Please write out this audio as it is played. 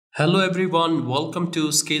Hello everyone, welcome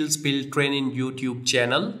to Skills Build Training YouTube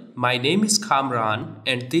channel. My name is Kamran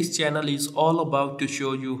and this channel is all about to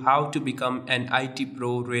show you how to become an IT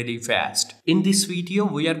pro really fast. In this video,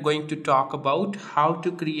 we are going to talk about how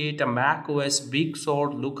to create a macOS Big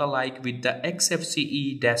Sur Look Alike with the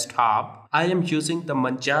Xfce Desktop. I am using the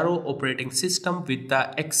Manjaro operating system with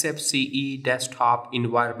the Xfce Desktop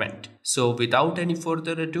environment. So without any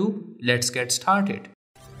further ado, let's get started.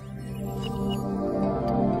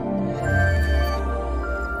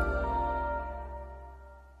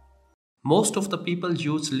 Most of the people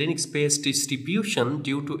use Linux-based distribution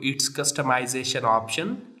due to its customization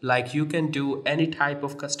option. Like you can do any type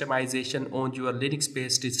of customization on your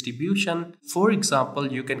Linux-based distribution. For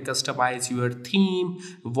example, you can customize your theme,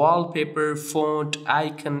 wallpaper, font,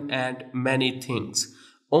 icon, and many things.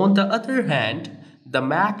 On the other hand, the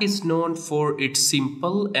Mac is known for its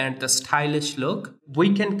simple and the stylish look.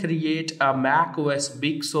 We can create a macOS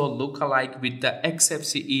Big Sur Look Alike with the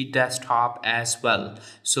Xfce Desktop as well.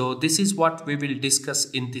 So this is what we will discuss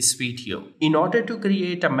in this video. In order to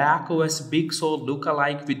create a macOS Big Sur Look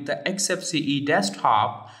Alike with the Xfce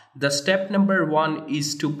Desktop, the step number 1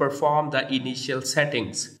 is to perform the initial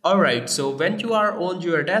settings. Alright, so when you are on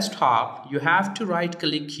your desktop, you have to right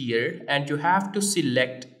click here and you have to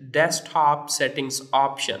select desktop settings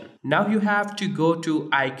option. Now you have to go to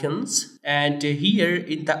icons and here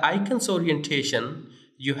in the icons orientation,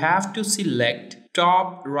 you have to select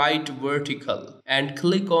top right vertical and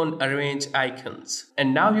click on arrange icons.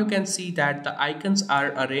 And now you can see that the icons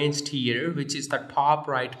are arranged here, which is the top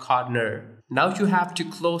right corner. Now you have to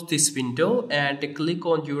close this window and click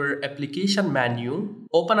on your application menu,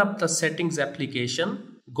 open up the settings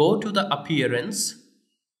application, go to the appearance,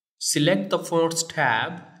 select the fonts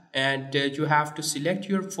tab and you have to select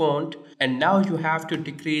your font and now you have to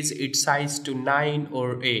decrease its size to 9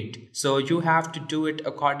 or 8. So you have to do it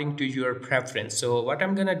according to your preference. So what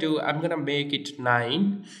I'm gonna do, I'm gonna make it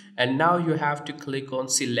 9 and now you have to click on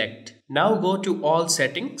select. Now go to all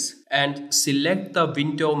settings and select the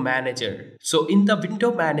window manager. So in the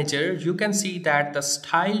window manager, you can see that the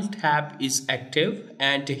style tab is active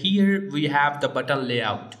and here we have the button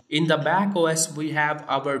layout. In the Mac OS, we have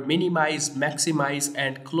our minimize, maximize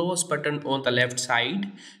and close button on the left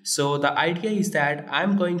side. So the idea is that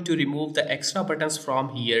I'm going to remove the extra buttons from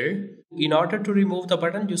here. In order to remove the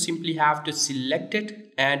button, you simply have to select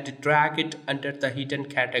it and drag it under the hidden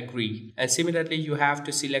category. And similarly, you have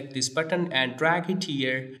to select this button and drag it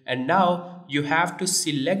here. And now you have to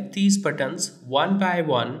select these buttons one by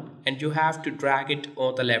one and you have to drag it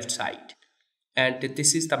on the left side. And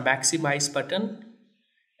this is the maximize button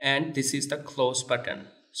and this is the close button.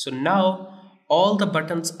 So now all the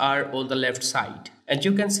buttons are on the left side and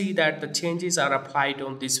you can see that the changes are applied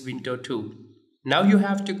on this window too. Now you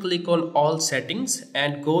have to click on all settings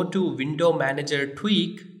and go to window manager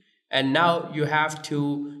tweak and now you have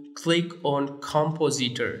to click on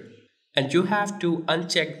compositor and you have to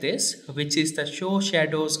uncheck this, which is the show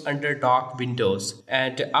shadows under dock windows,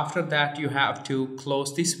 and after that you have to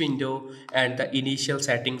close this window and the initial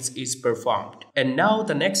settings is performed. And now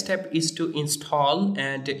the next step is to install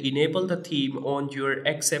and enable the theme on your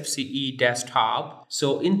Xfce Desktop.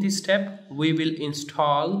 So in this step, we will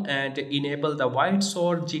install and enable the White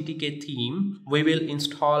Sur GTK theme. We will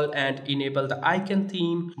install and enable the icon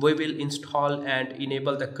theme. We will install and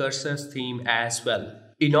enable the cursors theme as well.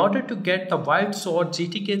 In order to get the White Sur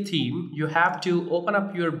GTK theme, you have to open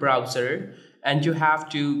up your browser and you have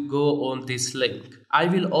to go on this link. I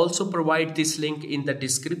will also provide this link in the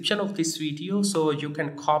description of this video, so you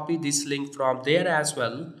can copy this link from there as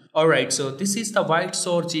well. Alright, so this is the White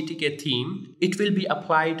Sur GTK theme. It will be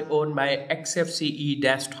applied on my Xfce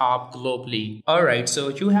Desktop globally. Alright, so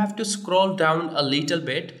you have to scroll down a little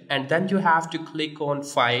bit and then you have to click on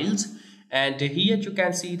files. And here you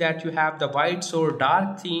can see that you have the White Sur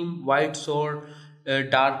dark theme, White Sur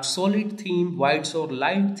dark solid theme, White Sur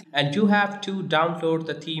light theme, and you have to download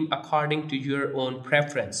the theme according to your own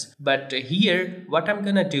preference. But here what I'm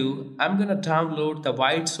gonna do, I'm gonna download the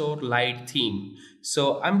White Sur light theme.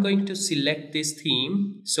 So I'm going to select this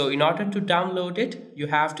theme. So in order to download it, you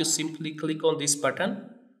have to simply click on this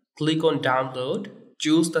button, click on download,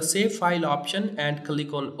 choose the save file option and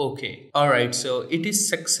click on OK. Alright, so it is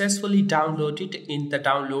successfully downloaded in the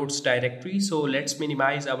downloads directory. So let's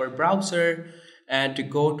minimize our browser and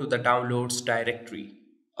go to the downloads directory.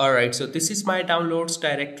 Alright, so this is my downloads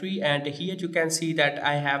directory and here you can see that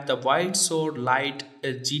I have the White Sur Lite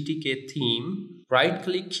GTK theme. Right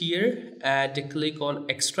click here and click on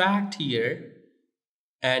extract here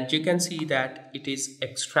and you can see that it is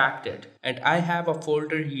extracted, and I have a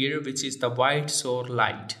folder here which is the Big Sur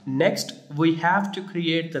Lite. Next we have to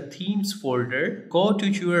create the themes folder. Go to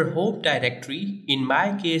your home directory, in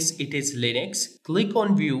my case it is Linux, click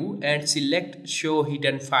on view and select show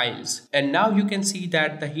hidden files, and now you can see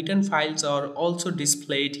that the hidden files are also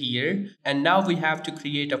displayed here. And now we have to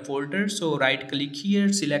create a folder, so right click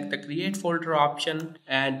here, select the create folder option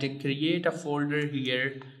and create a folder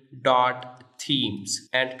here .themes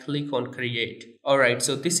and click on create. Alright,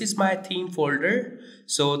 so this is my theme folder.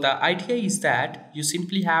 So the idea is that you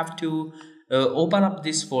simply have to open up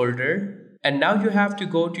this folder, and now you have to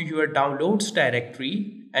go to your downloads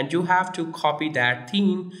directory and you have to copy that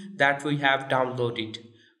theme that we have downloaded.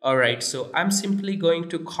 Alright, so I'm simply going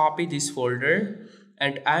to copy this folder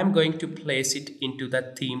and I'm going to place it into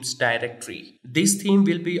the themes directory. This theme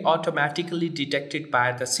will be automatically detected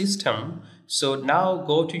by the system. So now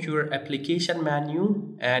go to your application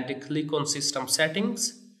menu and click on system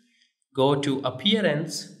settings, go to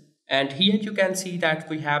appearance, and here you can see that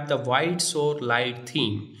we have the Big Sur Lite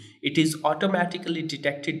theme. It is automatically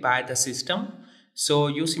detected by the system. So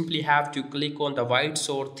you simply have to click on the Big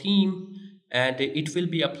Sur theme and it will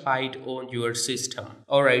be applied on your system.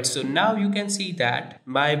 Alright, so now you can see that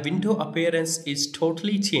my window appearance is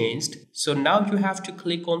totally changed. So now you have to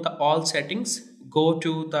click on the all settings, go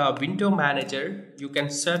to the window manager. You can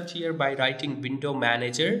search here by writing window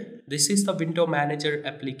manager. This is the window manager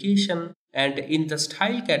application, and in the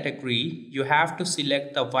style category you have to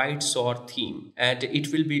select the Big Sur theme and it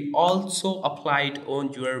will be also applied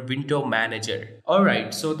on your window manager.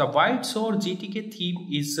 Alright, so the Big Sur GTK theme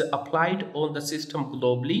is applied on the system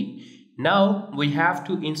globally. Now we have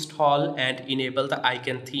to install and enable the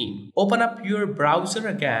icon theme. Open up your browser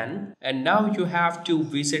again and now you have to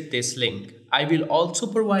visit this link. I will also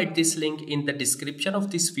provide this link in the description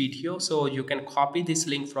of this video, so you can copy this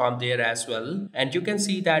link from there as well. And you can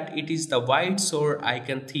see that it is the Big Sur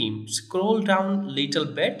icon theme. Scroll down little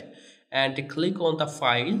bit and click on the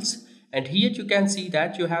files. And here you can see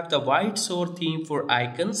that you have the Big Sur theme for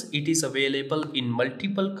icons. It is available in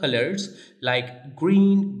multiple colors like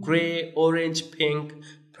green, gray, orange, pink,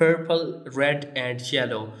 purple, red and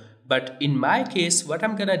yellow. But in my case, what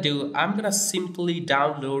I'm gonna do, I'm gonna simply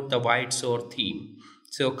download the Big Sur theme.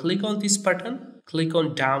 So click on this button, click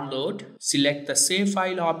on download, select the save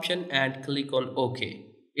file option and click on OK.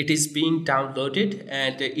 It is being downloaded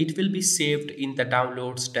and it will be saved in the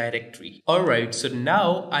downloads directory. Alright, so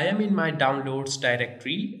now I am in my downloads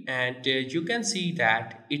directory and you can see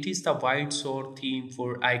that it is the Big Sur theme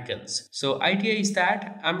for icons. So idea is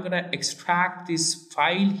that I'm gonna extract this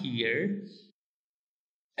file here.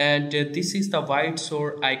 And this is the Big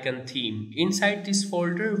Sur icon theme. Inside this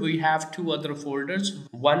folder we have two other folders.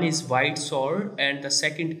 One is Big Sur and the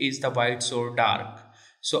second is the Big Sur Dark.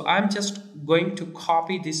 So I'm just going to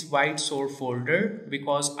copy this Big Sur folder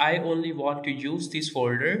because I only want to use this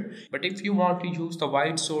folder. But if you want to use the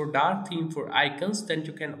Big Sur Dark theme for icons, then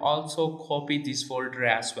you can also copy this folder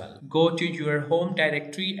as well. Go to your home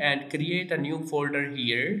directory and create a new folder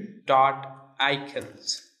here,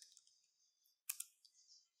 .icons.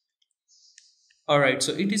 Alright,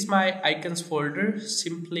 so it is my icons folder.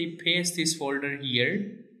 Simply paste this folder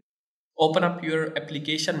here. Open up your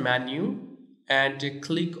application menu and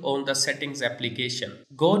click on the settings application.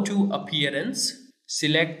 Go to appearance,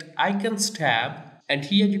 select icons tab, and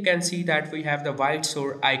here you can see that we have the Big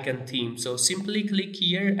Sur icon theme. So simply click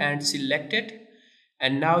here and select it,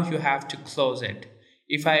 and now you have to close it.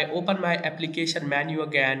 If I open my application menu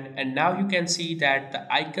again, and now you can see that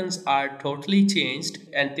the icons are totally changed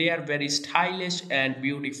and they are very stylish and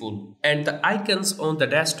beautiful. And the icons on the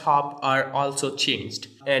desktop are also changed.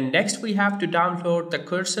 And next we have to download the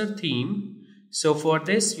cursor theme. So for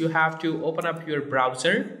this you have to open up your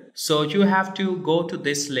browser. So you have to go to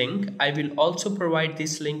this link. I will also provide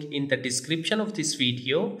this link in the description of this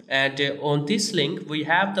video. And on this link we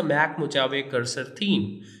have the Mac Mojave cursor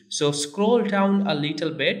theme. So scroll down a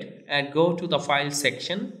little bit and go to the file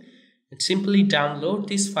section and simply download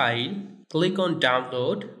this file. Click on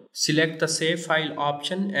download, select the save file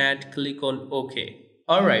option and click on OK.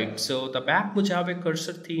 Alright, so the Mac Mojave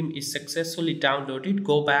cursor theme is successfully downloaded.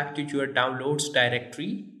 Go back to your downloads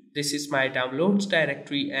directory. This is my downloads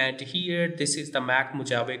directory and here this is the Mac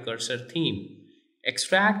Mojave cursor theme.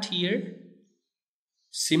 Extract here,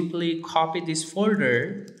 simply copy this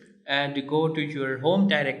folder and go to your home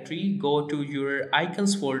directory, go to your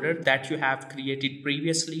icons folder that you have created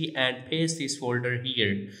previously and paste this folder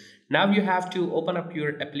here. Now you have to open up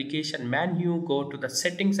your application menu, go to the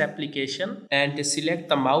settings application and select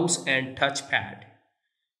the mouse and touchpad.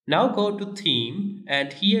 Now go to theme,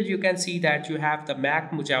 and here you can see that you have the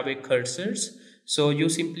Mac Mojave cursors. So you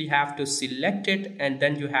simply have to select it and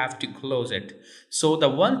then you have to close it. So the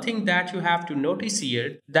one thing that you have to notice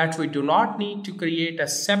here, that we do not need to create a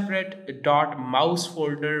separate .mouse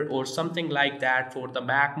folder or something like that for the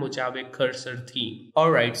Mac Mojave cursor theme.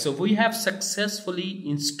 Alright, so we have successfully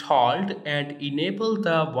installed and enabled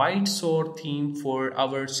the White Sur theme for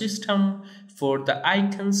our system, for the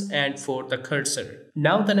icons and for the cursor.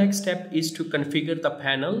 Now the next step is to configure the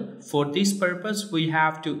panel. For this purpose, we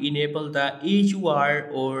have to enable the AUR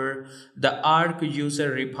or the Arc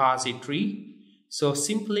user repository. So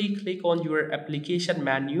simply click on your application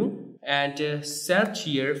menu and search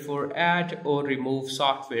here for add or remove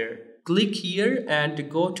software. Click here and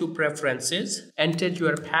go to preferences. Enter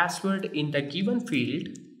your password in the given field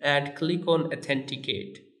and click on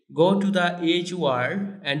authenticate. Go to the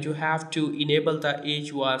AUR and you have to enable the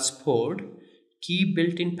AUR support. Keep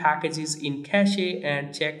built-in packages in cache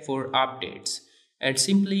and check for updates. And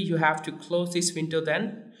simply you have to close this window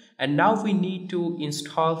then. And now we need to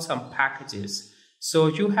install some packages. So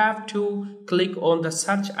you have to click on the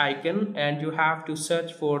search icon and you have to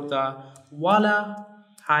search for the Walla-panel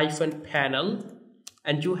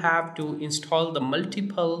and you have to install the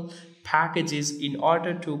multiple packages in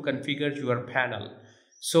order to configure your panel.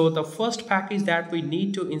 So the first package that we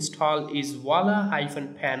need to install is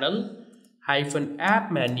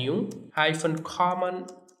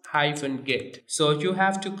Walla-AppMenu-common-git. So you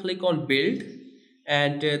have to click on build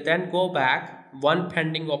and then go back. One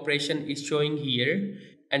pending operation is showing here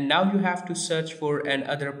and now you have to search for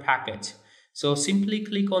another package. So simply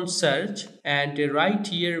click on search and write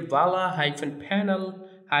here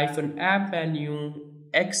Walla-panel-appmenu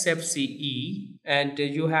xfce and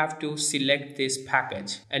you have to select this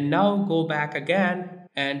package. And now go back again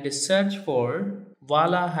and search for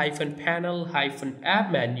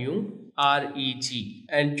Walla-panel-appmenu reg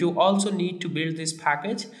and you also need to build this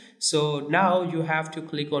package. So now you have to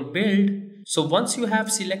click on build. So once you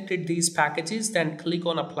have selected these packages, then click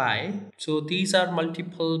on apply. So these are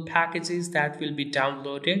multiple packages that will be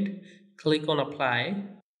downloaded. Click on apply.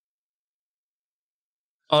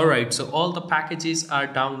 Alright, so all the packages are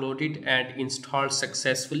downloaded and installed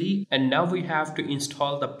successfully, and now we have to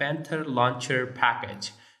install the Panther launcher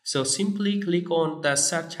package. So simply click on the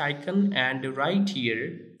search icon and write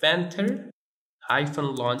here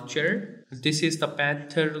Panther-launcher. This is the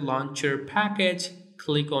Panther launcher package.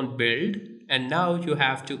 Click on build and now you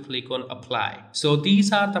have to click on apply. So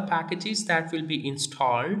these are the packages that will be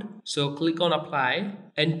installed. So click on apply,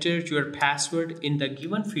 enter your password in the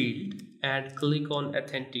given field and click on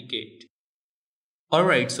authenticate.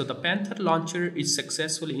 Alright, so the Panther launcher is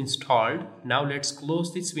successfully installed. Now let's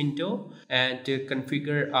close this window and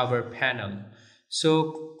configure our panel.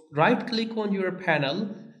 So right click on your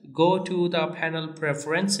panel, go to the panel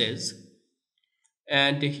preferences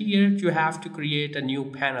and here you have to create a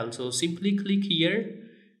new panel. So simply click here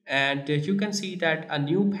and you can see that a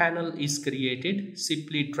new panel is created.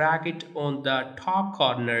 Simply drag it on the top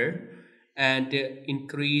corner and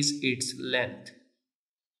increase its length.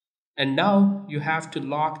 And now you have to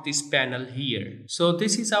lock this panel here. So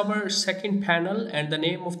this is our second panel and the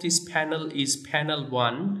name of this panel is panel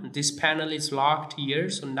 1. This panel is locked here.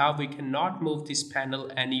 So now we cannot move this panel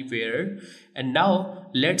anywhere. And now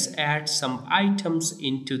let's add some items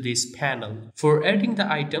into this panel. For adding the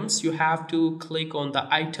items, you have to click on the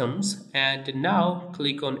items and now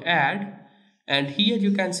click on add. And here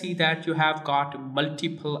you can see that you have got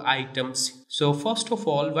multiple items. So first of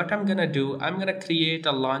all, what I'm gonna do, I'm gonna create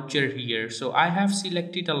a launcher here. So I have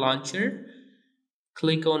selected a launcher,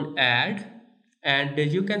 click on add, and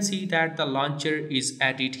you can see that the launcher is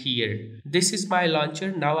added here. This is my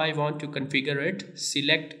launcher. Now I want to configure it.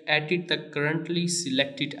 Select edit the currently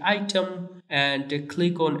selected item and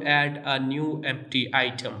click on add a new empty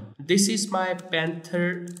item. This is my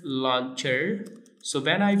Panther launcher. So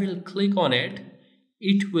when I will click on it,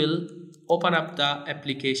 it will open up the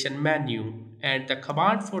application menu and the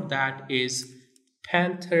command for that is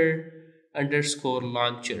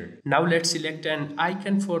Panther_launcher. Now let's select an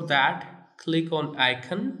icon for that. Click on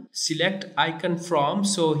icon, select icon from.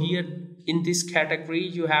 So here in this category,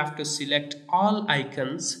 you have to select all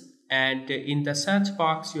icons and in the search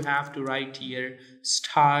box, you have to write here,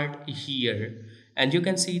 start here. And you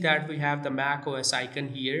can see that we have the macOS icon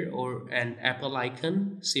here or an Apple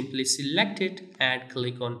icon. Simply select it and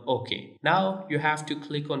click on OK. Now you have to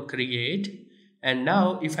click on create. And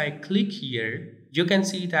now if I click here, You can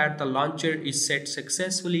see that the launcher is set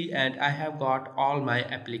successfully and I have got all my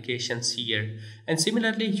applications here. And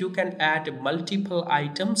similarly, you can add multiple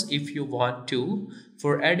items if you want to.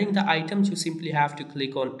 For adding the items, you simply have to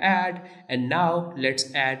click on add, and now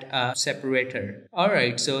let's add a separator.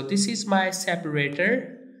 Alright, so this is my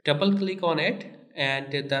separator. Double click on it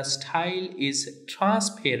and the style is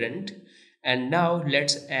transparent. And now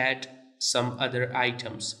let's add some other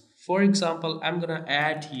items. For example, I'm gonna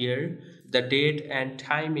add here the date and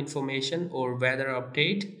time information or weather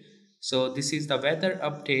update. So this is the weather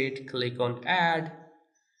update. Click on add.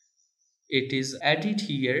 It is added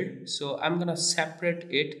here. So I'm gonna separate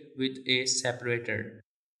it with a separator.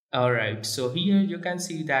 Alright, so here you can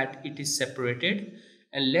see that it is separated,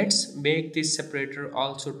 and let's make this separator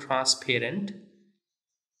also transparent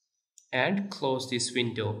and close this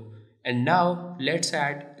window. And now let's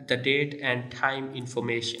add the date and time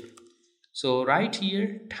information. So right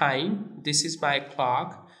here, time, this is my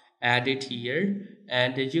clock, add it here,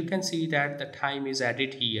 and you can see that the time is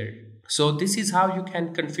added here. So this is how you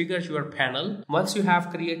can configure your panel. Once you have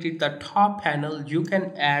created the top panel, you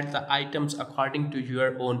can add the items according to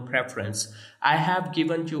your own preference. I have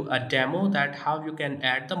given you a demo that how you can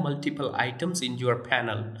add the multiple items in your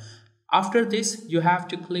panel. After this, you have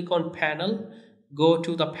to click on panel, go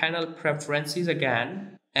to the panel preferences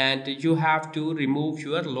again, and you have to remove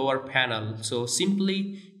your lower panel. So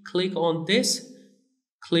simply click on this,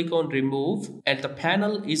 click on remove, and the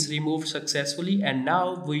panel is removed successfully, and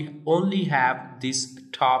now we only have this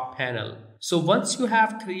top panel. So once you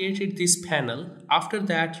have created this panel, after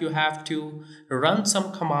that you have to run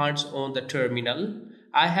some commands on the terminal.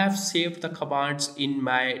 I have saved the commands in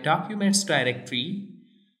my documents directory.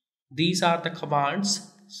 These are the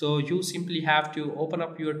commands. So you simply have to open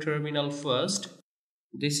up your terminal first.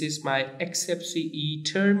 This is my Xfce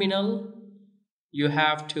terminal. You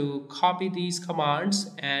have to copy these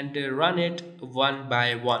commands and run it one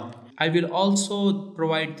by one. I will also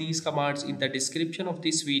provide these commands in the description of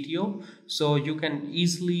this video, so you can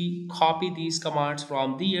easily copy these commands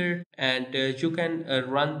from there and you can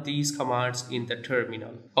run these commands in the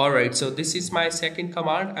terminal. Alright, so this is my second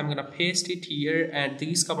command. I'm gonna paste it here, and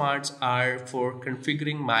these commands are for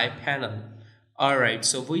configuring my panel. Alright,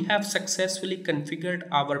 so we have successfully configured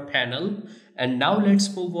our panel, and now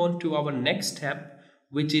let's move on to our next step,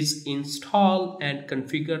 which is install and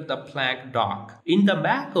configure the Plank dock. In the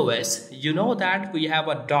macOS, you know that we have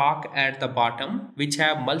a dock at the bottom which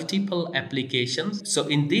have multiple applications. So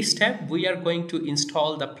in this step, we are going to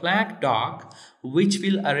install the Plank dock, which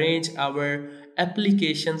will arrange our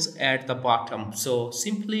applications at the bottom. So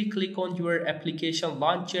simply click on your application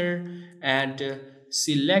launcher and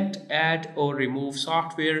select add or remove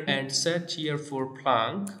software and search here for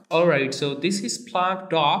Plank. Alright, so this is Plank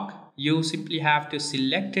dock. You simply have to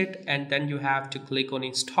select it and then you have to click on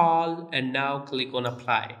install, and now click on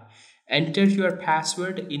apply. Enter your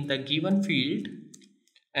password in the given field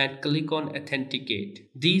and click on authenticate.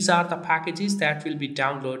 These are the packages that will be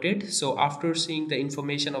downloaded. So after seeing the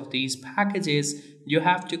information of these packages, you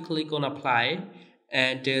have to click on apply,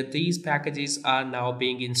 and these packages are now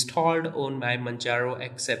being installed on my Manjaro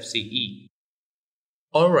Xfce.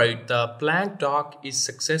 Alright, the Plank dock is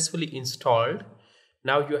successfully installed.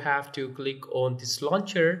 Now you have to click on this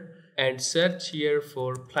launcher and search here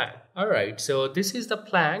for Plank. Alright, so this is the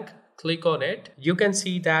Plank. Click on it. You can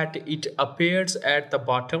see that it appears at the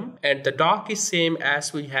bottom, and the dock is same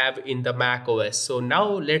as we have in the macOS. So now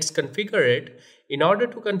let's configure it. In order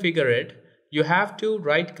to configure it, you have to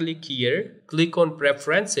right click here, click on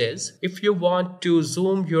preferences. If you want to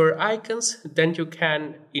zoom your icons, then you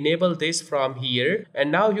can enable this from here.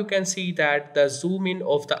 And now you can see that the zoom in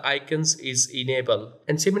of the icons is enabled.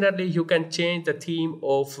 And similarly, you can change the theme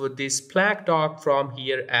of this Plank dock from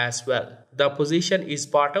here as well. The position is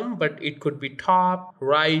bottom, but it could be top,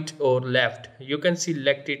 right, or left. You can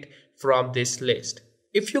select it from this list.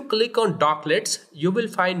 If you click on docklets, you will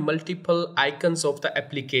find multiple icons of the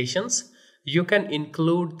applications. You can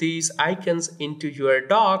include these icons into your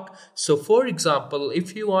dock. So for example,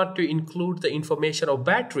 if you want to include the information of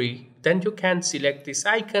battery, then you can select this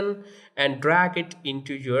icon and drag it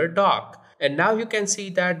into your dock. And now you can see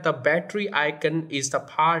that the battery icon is the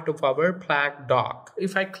part of our Plank dock.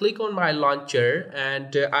 If I click on my launcher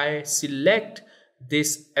and I select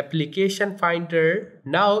this application finder,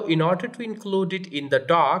 now in order to include it in the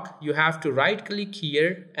dock, you have to right click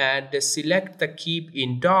here and select the keep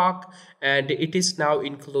in dock, and it is now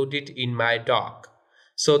included in my dock.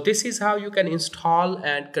 So this is how you can install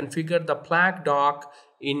and configure the Plank dock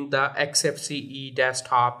in the Xfce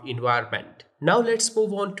Desktop environment. Now let's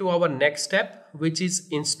move on to our next step, which is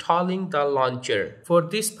installing the launcher. For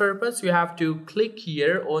this purpose, you have to click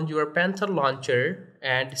here on your Panther launcher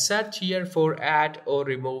and search here for add or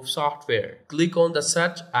remove software. Click on the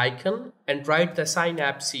search icon and write the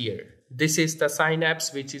Synapse here. This is the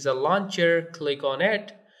Synapse, which is a launcher. Click on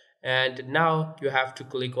it and now you have to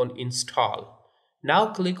click on install.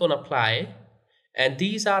 Now click on apply. And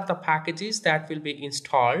these are the packages that will be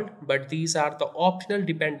installed, but these are the optional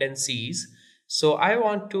dependencies. So I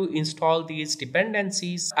want to install these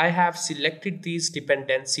dependencies. I have selected these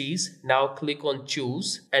dependencies. Now click on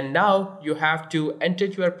choose. And now you have to enter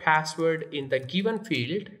your password in the given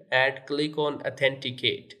field and click on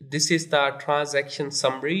authenticate. This is the transaction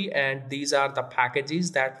summary and these are the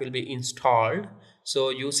packages that will be installed. So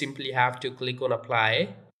you simply have to click on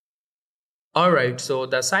apply. Alright, so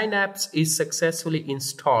the Synapse is successfully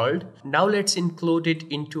installed. Now let's include it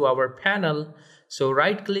into our panel. So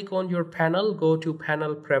right click on your panel, go to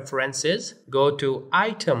panel preferences, go to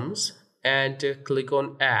items and click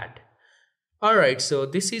on add. Alright, so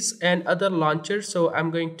this is another launcher. So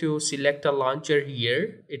I'm going to select a launcher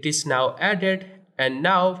here. It is now added and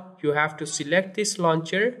now you have to select this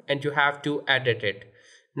launcher and you have to edit it.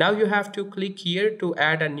 Now you have to click here to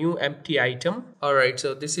add a new empty item. Alright,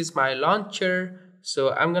 so this is my launcher.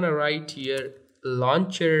 So I'm gonna write here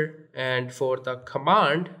launcher and for the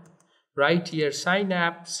command, write here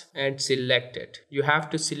Synapse and select it. You have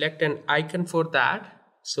to select an icon for that.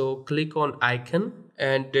 So click on icon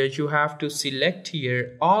and you have to select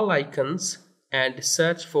here all icons and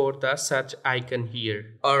search for the search icon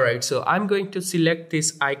here. Alright, so I'm going to select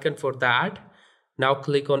this icon for that. Now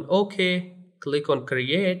click on OK. Click on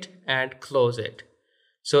create and close it.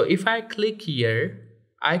 So if I click here,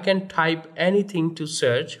 I can type anything to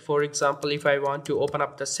search. For example, if I want to open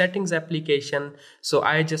up the settings application, so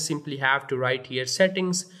I just simply have to write here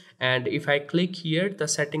settings. And if I click here, the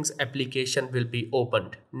settings application will be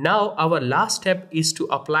opened. Now our last step is to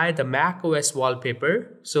apply the macOS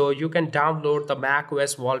wallpaper. So you can download the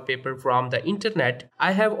macOS wallpaper from the internet.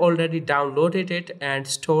 I have already downloaded it and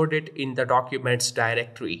stored it in the documents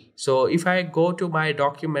directory. So if I go to my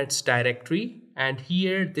documents directory and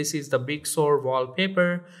here, this is the Big Sur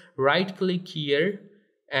wallpaper, right click here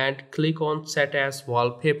and click on set as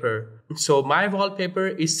wallpaper. So my wallpaper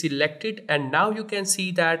is selected and now you can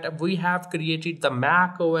see that we have created the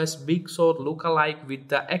macOS Big Sur Look Alike with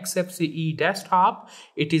the Xfce Desktop.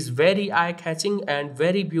 It is very eye-catching and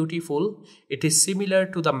very beautiful. It is similar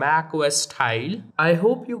to the macOS style. I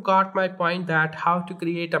hope you got my point that how to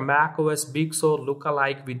create a macOS Big Sur Look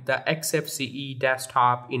Alike with the Xfce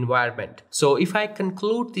Desktop environment. So if I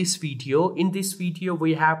conclude this video, in this video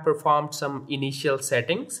we have performed some initial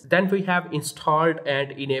settings. Then we have installed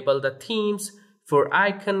and enabled the themes for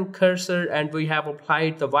icon, cursor, and we have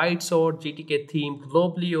applied the White Sword GTK theme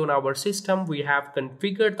globally on our system. We have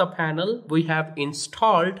configured the panel. We have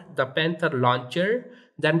installed the Panther launcher.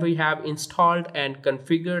 Then we have installed and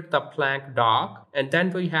configured the Plank dock. And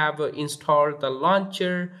then we have installed the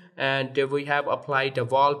launcher and we have applied a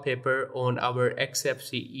wallpaper on our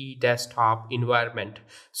Xfce Desktop environment.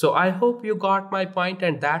 So I hope you got my point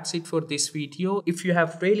and that's it for this video. If you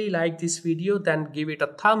have really liked this video, then give it a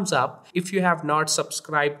thumbs up. If you have not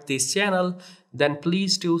subscribed this channel, then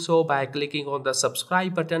please do so by clicking on the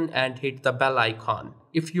subscribe button and hit the bell icon.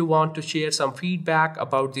 If you want to share some feedback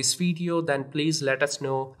about this video, then please let us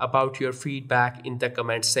know about your feedback in the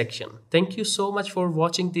comment section. Thank you so much for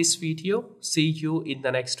watching this video. See you in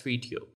the next video.